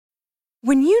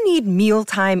When you need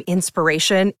mealtime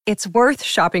inspiration, it's worth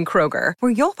shopping Kroger,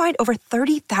 where you'll find over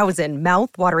 30,000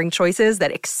 mouth-watering choices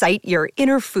that excite your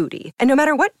inner foodie. And no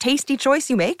matter what tasty choice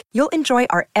you make, you'll enjoy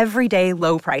our everyday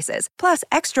low prices, plus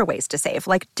extra ways to save,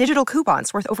 like digital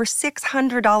coupons worth over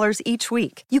 $600 each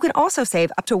week. You can also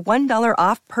save up to $1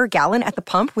 off per gallon at the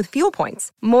pump with fuel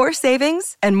points. More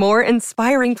savings and more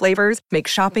inspiring flavors make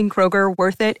shopping Kroger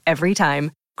worth it every time.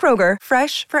 Kroger,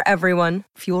 fresh for everyone.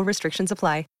 Fuel restrictions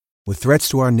apply. With threats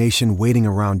to our nation waiting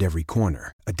around every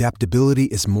corner, adaptability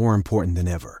is more important than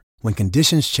ever. When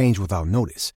conditions change without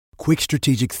notice, quick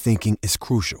strategic thinking is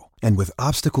crucial. And with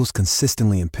obstacles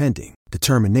consistently impending,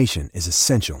 determination is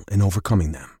essential in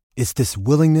overcoming them. It's this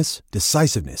willingness,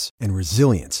 decisiveness, and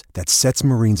resilience that sets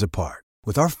Marines apart.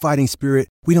 With our fighting spirit,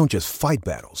 we don't just fight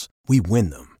battles, we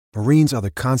win them. Marines are the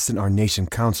constant our nation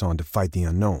counts on to fight the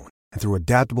unknown. And through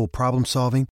adaptable problem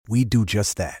solving, we do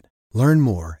just that. Learn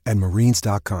more at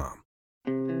marines.com.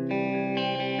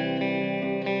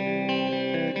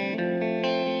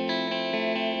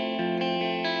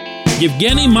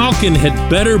 Evgeny Malkin had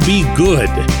better be good,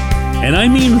 and I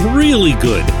mean really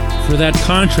good, for that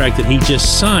contract that he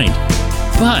just signed.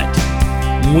 But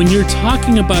when you're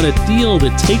talking about a deal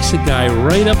that takes a guy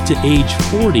right up to age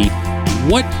 40,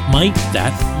 what might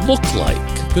that look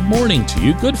like? Good morning to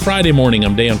you. Good Friday morning.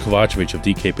 I'm Dejan Kovacevic of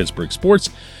DK Pittsburgh Sports.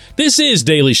 This is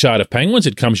Daily Shot of Penguins.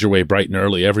 It comes your way bright and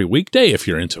early every weekday if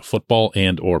you're into football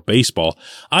and or baseball.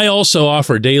 I also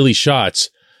offer daily shots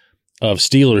of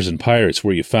Steelers and Pirates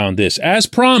where you found this. As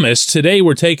promised, today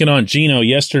we're taking on Gino.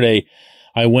 Yesterday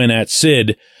I went at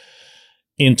Sid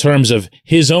in terms of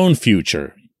his own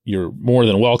future. You're more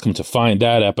than welcome to find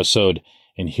that episode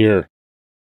and hear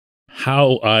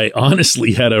how I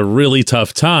honestly had a really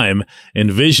tough time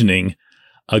envisioning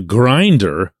a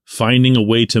grinder finding a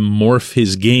way to morph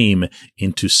his game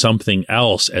into something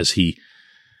else as he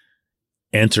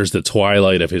enters the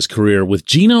twilight of his career. With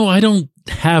Gino, I don't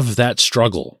have that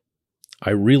struggle.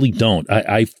 I really don't.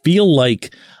 I feel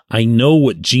like I know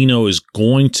what Gino is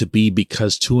going to be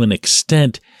because to an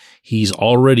extent, he's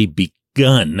already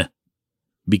begun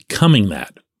becoming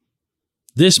that.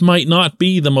 This might not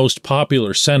be the most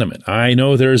popular sentiment. I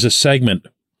know there's a segment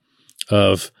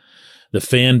of the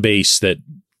fan base that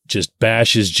just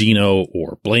bashes Gino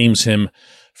or blames him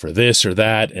for this or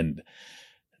that, and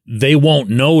they won't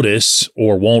notice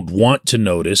or won't want to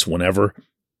notice whenever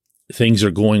things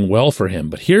are going well for him.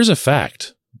 But here's a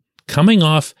fact. Coming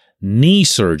off knee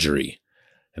surgery,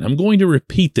 and I'm going to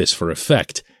repeat this for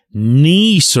effect,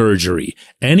 knee surgery.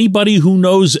 Anybody who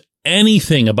knows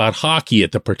anything about hockey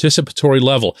at the participatory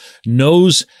level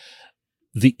knows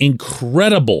the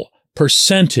incredible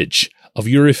percentage of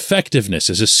your effectiveness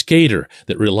as a skater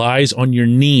that relies on your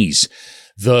knees,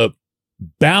 the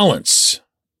balance,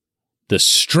 the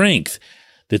strength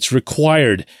that's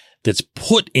required, that's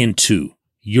put into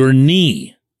your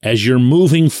knee as you're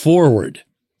moving forward.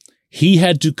 He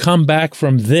had to come back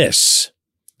from this.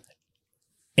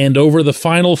 And over the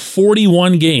final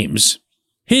 41 games,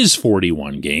 his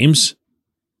 41 games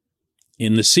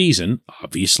in the season,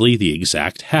 obviously the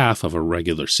exact half of a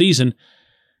regular season,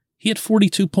 he had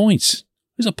 42 points.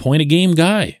 He's a point-a-game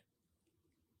guy.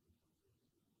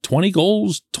 20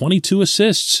 goals, 22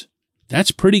 assists.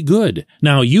 That's pretty good.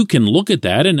 Now, you can look at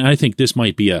that, and I think this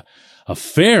might be a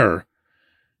fair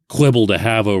quibble to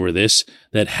have over this,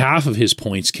 that half of his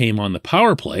points came on the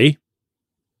power play.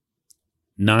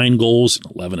 9 goals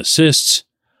and 11 assists.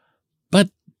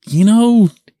 But, you know,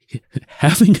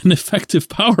 having an effective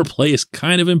power play is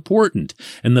kind of important.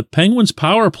 And the Penguins'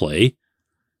 power play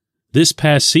this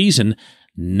past season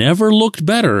never looked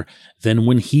better than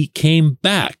when he came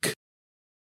back.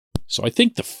 So I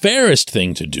think the fairest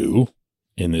thing to do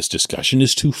in this discussion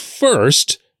is to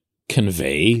first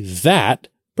convey that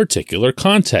particular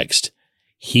context.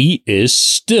 He is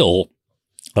still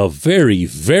a very,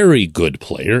 very good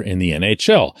player in the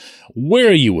NHL.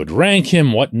 Where you would rank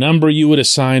him, what number you would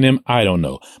assign him, I don't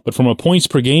know. But from a points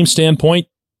per game standpoint,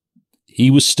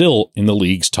 he was still in the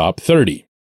league's top 30.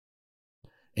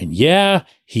 And yeah,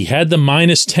 he had the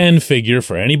minus 10 figure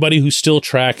for anybody who still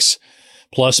tracks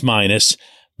plus minus.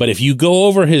 But if you go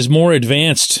over his more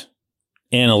advanced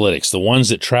analytics, the ones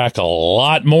that track a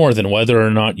lot more than whether or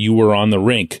not you were on the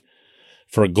rink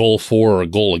for a goal for or a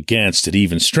goal against at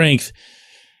even strength,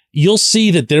 you'll see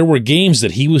that there were games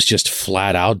that he was just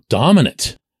flat out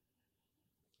dominant.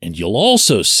 And you'll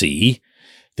also see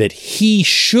that he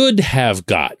should have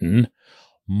gotten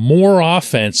more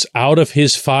offense out of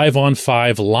his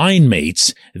 5-on-5 line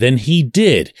mates than he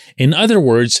did. In other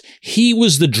words, he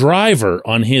was the driver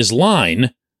on his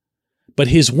line, but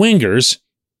his wingers,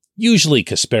 usually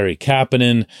Kasperi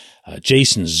Kapanen,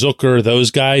 Jason Zucker,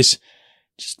 those guys,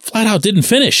 just flat out didn't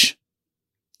finish.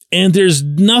 And there's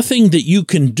nothing that you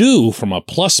can do from a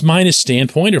plus-minus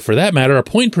standpoint, or for that matter, a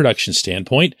point production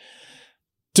standpoint,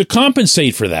 to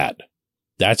compensate for that.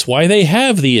 That's why they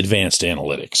have the advanced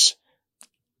analytics.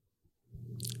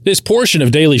 This portion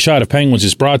of Daily Shot of Penguins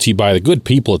is brought to you by the good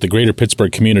people at the Greater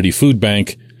Pittsburgh Community Food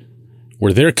Bank,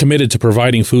 where they're committed to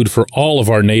providing food for all of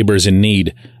our neighbors in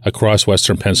need across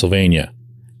Western Pennsylvania.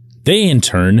 They, in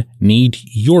turn, need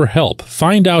your help.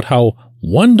 Find out how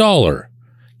 $1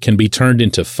 can be turned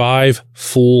into 5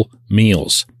 full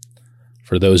meals.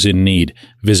 For those in need,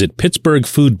 visit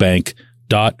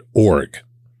pittsburghfoodbank.org.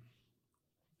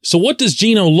 So what does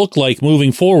Gino look like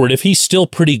moving forward if he's still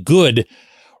pretty good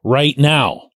right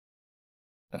now?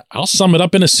 I'll sum it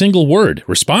up in a single word: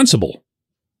 responsible.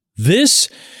 This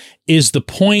is the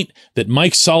point that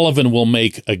Mike Sullivan will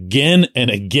make again and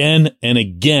again and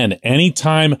again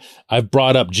anytime I've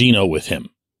brought up Gino with him.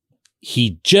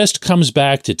 He just comes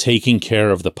back to taking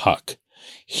care of the puck.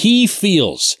 He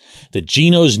feels that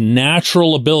Gino's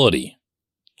natural ability,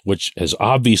 which has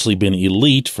obviously been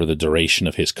elite for the duration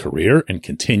of his career and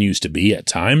continues to be at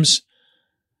times,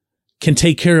 can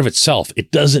take care of itself.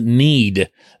 It doesn't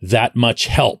need that much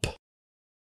help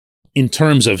in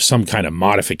terms of some kind of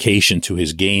modification to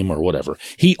his game or whatever.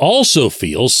 He also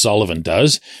feels, Sullivan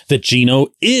does, that Gino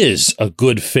is a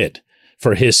good fit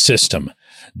for his system. ...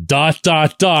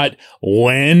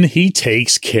 when he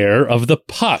takes care of the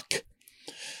puck.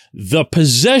 The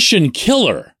possession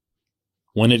killer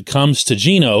when it comes to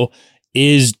Gino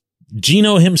is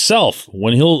Gino himself,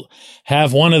 when he'll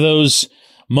have one of those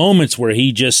moments where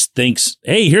he just thinks,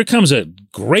 hey, here comes a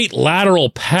great lateral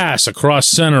pass across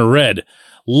center red.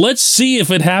 Let's see if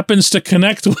it happens to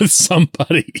connect with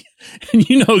somebody. And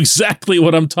you know exactly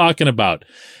what I'm talking about.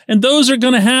 And those are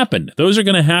going to happen. Those are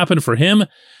going to happen for him,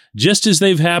 just as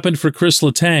they've happened for Chris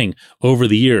Letang over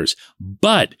the years.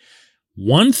 But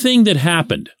one thing that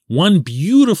happened, one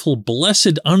beautiful,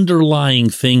 blessed underlying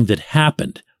thing that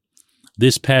happened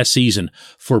this past season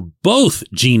for both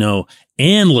Gino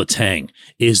and Letang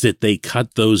is that they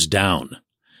cut those down.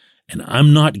 And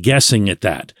I'm not guessing at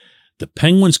that. The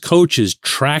Penguins coaches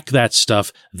track that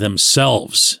stuff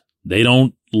themselves. They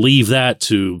don't leave that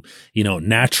to,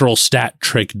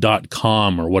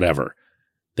 naturalstattrick.com or whatever.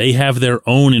 They have their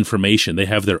own information. They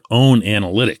have their own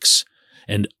analytics.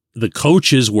 And the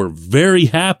coaches were very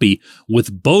happy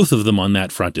with both of them on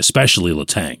that front, especially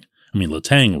Letang. I mean,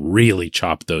 Letang really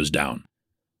chopped those down.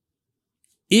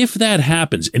 If that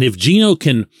happens, and if Gino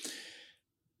can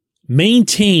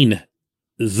maintain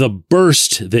the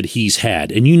burst that he's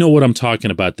had, and you know what I'm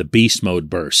talking about, the beast mode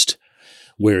burst,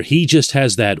 where he just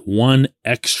has that one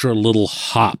extra little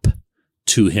hop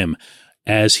to him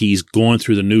as he's going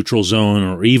through the neutral zone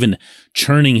or even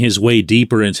churning his way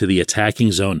deeper into the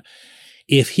attacking zone.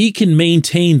 If he can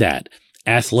maintain that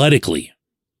athletically,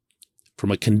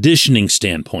 from a conditioning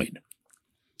standpoint,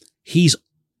 he's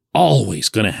always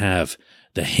going to have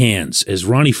the hands. As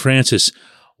Ronnie Francis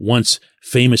once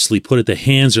famously put it, the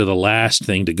hands are the last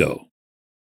thing to go.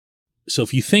 So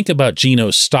if you think about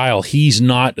Gino's style, he's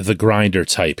not the grinder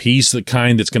type. He's the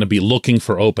kind that's going to be looking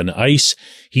for open ice.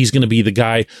 He's going to be the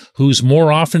guy who's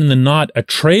more often than not a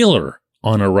trailer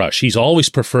on a rush. He's always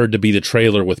preferred to be the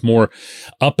trailer with more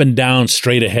up and down,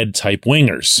 straight ahead type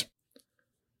wingers.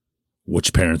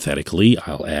 Which parenthetically,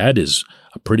 I'll add, is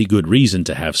a pretty good reason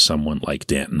to have someone like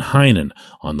Danton Heinen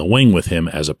on the wing with him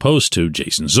as opposed to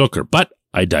Jason Zucker. But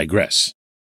I digress.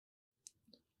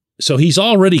 So he's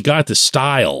already got the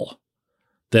style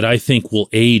that I think will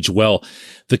age well.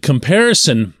 The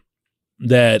comparison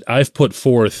that I've put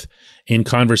forth in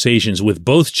conversations with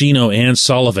both Gino and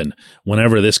Sullivan,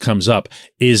 whenever this comes up,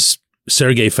 is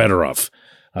Sergei Fedorov.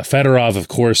 Fedorov, of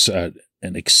course, an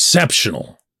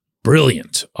exceptional,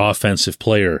 brilliant offensive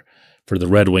player for the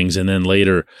Red Wings and then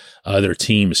later other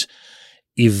teams,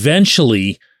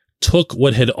 eventually took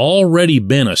what had already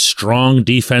been a strong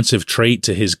defensive trait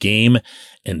to his game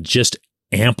and just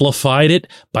amplified it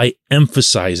by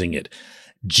emphasizing it.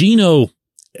 Gino,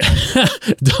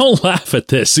 don't laugh at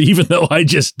this, even though I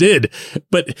just did,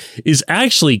 but is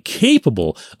actually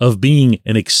capable of being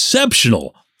an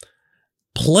exceptional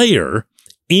player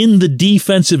in the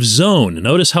defensive zone.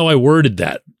 Notice how I worded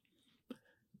that.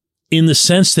 In the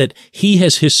sense that he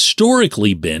has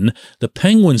historically been the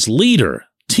Penguins' leader,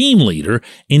 team leader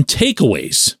in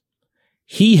takeaways.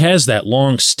 He has that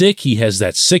long stick. He has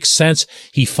that sixth sense.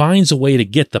 He finds a way to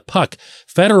get the puck.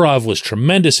 Fedorov was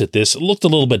tremendous at this. It looked a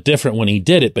little bit different when he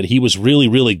did it, but he was really,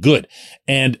 really good.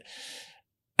 And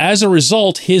as a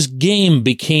result, his game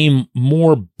became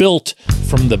more built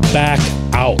from the back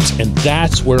out. And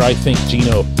that's where I think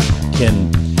Gino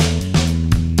can,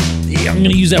 I'm going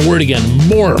to use that word again,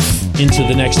 morph into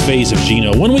the next phase of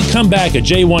Gino. When we come back, a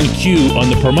J1Q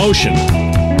on the promotion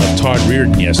of Todd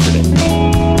Reirden yesterday.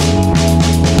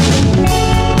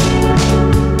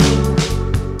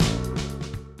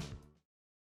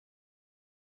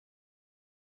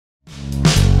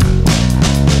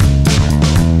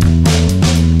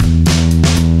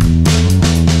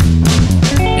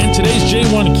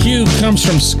 Comes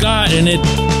from Scott, and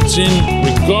it's in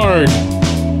regard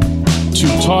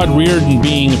to Todd Reirden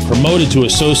being promoted to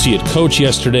associate coach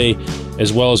yesterday,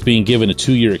 as well as being given a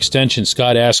 2-year extension.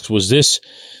 Scott asks, was this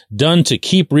done to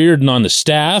keep Reirden on the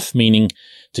staff, meaning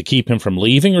to keep him from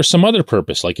leaving, or some other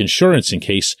purpose, like insurance in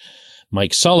case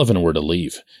Mike Sullivan were to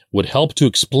leave? Would help to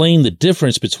explain the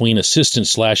difference between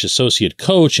assistant/associate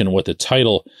coach and what the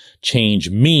title change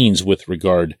means with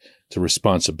regard to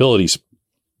responsibilities.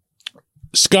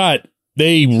 Scott,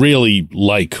 they really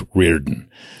like Reirden,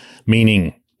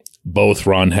 meaning both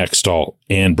Ron Hextall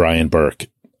and Brian Burke.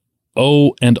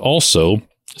 Oh, and also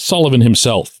Sullivan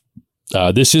himself.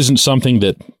 This isn't something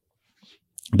that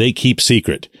they keep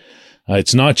secret.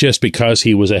 It's not just because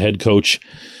he was a head coach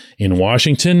in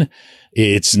Washington.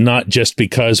 It's not just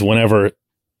because whenever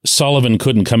Sullivan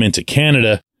couldn't come into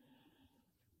Canada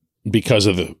because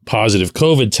of the positive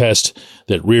COVID test,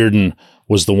 that Reirden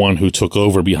was the one who took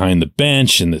over behind the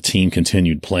bench and the team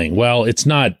continued playing well. It's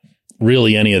not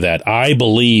really any of that. I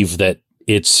believe that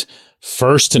it's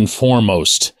first and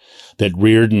foremost that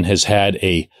Reirden has had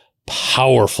a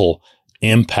powerful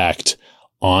impact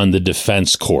on the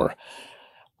defense corps.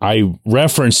 I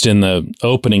referenced in the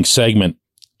opening segment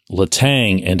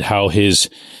Letang and how his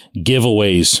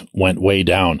giveaways went way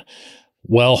down.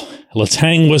 Well,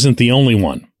 Letang wasn't the only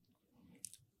one.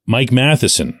 Mike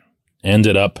Matheson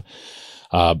ended up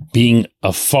being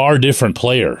a far different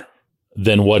player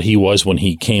than what he was when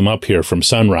he came up here from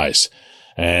Sunrise.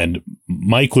 And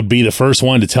Mike would be the first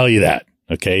one to tell you that,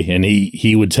 okay? And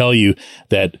he would tell you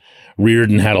that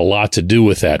Reirden had a lot to do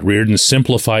with that. Reirden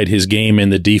simplified his game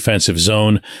in the defensive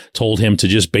zone, told him to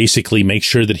just basically make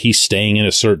sure that he's staying in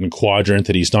a certain quadrant,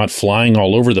 that he's not flying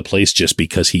all over the place just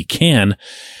because he can.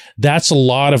 That's a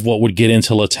lot of what would get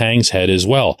into Letang's head as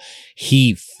well.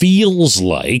 He feels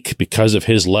like, because of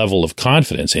his level of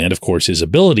confidence and, of course, his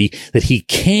ability, that he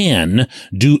can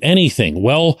do anything.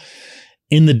 Well,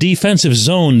 in the defensive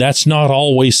zone, that's not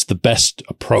always the best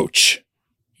approach.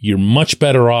 You're much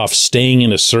better off staying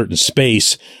in a certain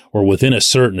space or within a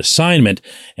certain assignment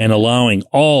and allowing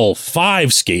all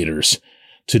 5 skaters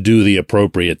to do the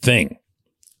appropriate thing.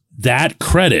 That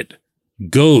credit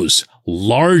goes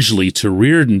largely to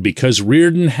Reirden because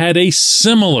Reirden had a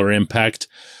similar impact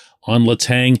on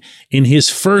Letang in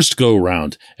his first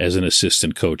go-round as an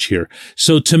assistant coach here.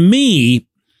 So to me,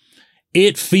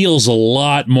 it feels a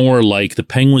lot more like the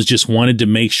Penguins just wanted to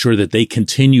make sure that they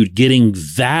continued getting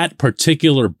that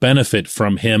particular benefit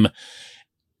from him,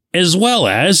 as well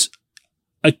as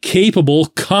a capable,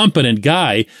 competent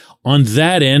guy on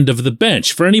that end of the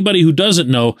bench. For anybody who doesn't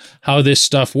know how this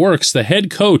stuff works, the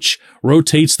head coach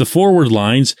rotates the forward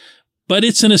lines, but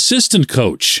it's an assistant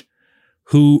coach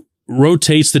who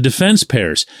rotates the defense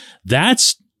pairs.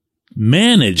 That's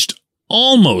managed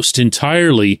almost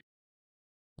entirely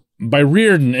by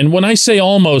Reirden. And when I say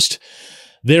almost,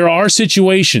 there are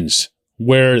situations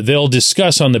where they'll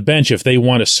discuss on the bench if they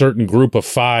want a certain group of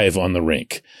 5 on the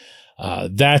rink.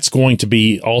 That's going to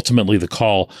be ultimately the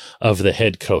call of the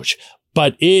head coach.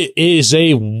 But it is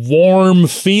a warm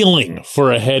feeling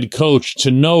for a head coach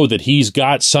to know that he's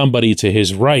got somebody to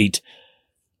his right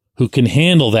who can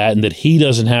handle that and that he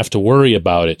doesn't have to worry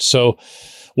about it. So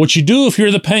what you do if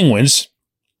you're the Penguins,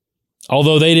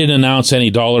 although they didn't announce any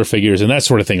dollar figures and that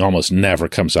sort of thing almost never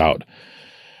comes out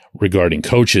regarding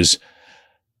coaches,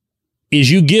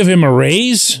 is you give him a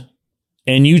raise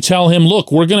and you tell him,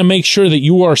 look, we're going to make sure that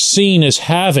you are seen as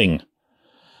having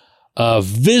a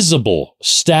visible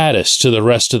status to the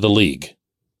rest of the league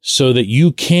so that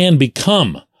you can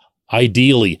become,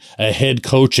 ideally, a head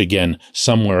coach again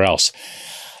somewhere else.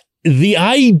 The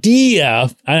idea,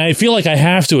 and I feel like I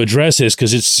have to address this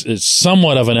because it's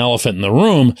somewhat of an elephant in the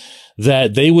room,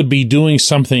 that they would be doing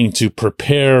something to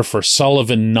prepare for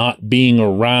Sullivan not being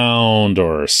around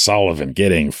or Sullivan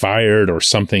getting fired or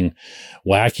something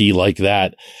wacky like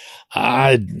that.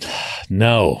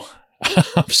 No.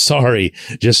 I'm sorry.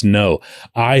 Just no.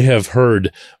 I have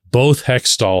heard both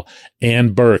Hextall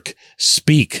and Burke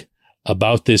speak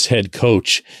about this head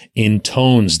coach in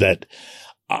tones that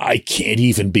I can't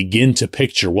even begin to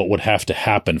picture what would have to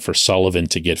happen for Sullivan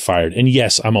to get fired. And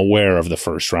yes, I'm aware of the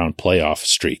first round playoff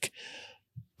streak,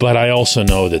 but I also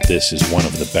know that this is one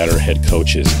of the better head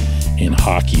coaches in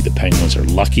hockey. The Penguins are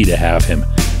lucky to have him,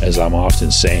 as I'm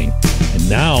often saying. And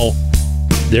now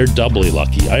they're doubly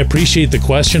lucky. I appreciate the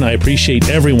question. I appreciate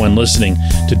everyone listening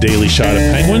to Daily Shot of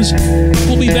Penguins.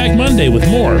 We'll be back Monday with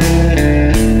more.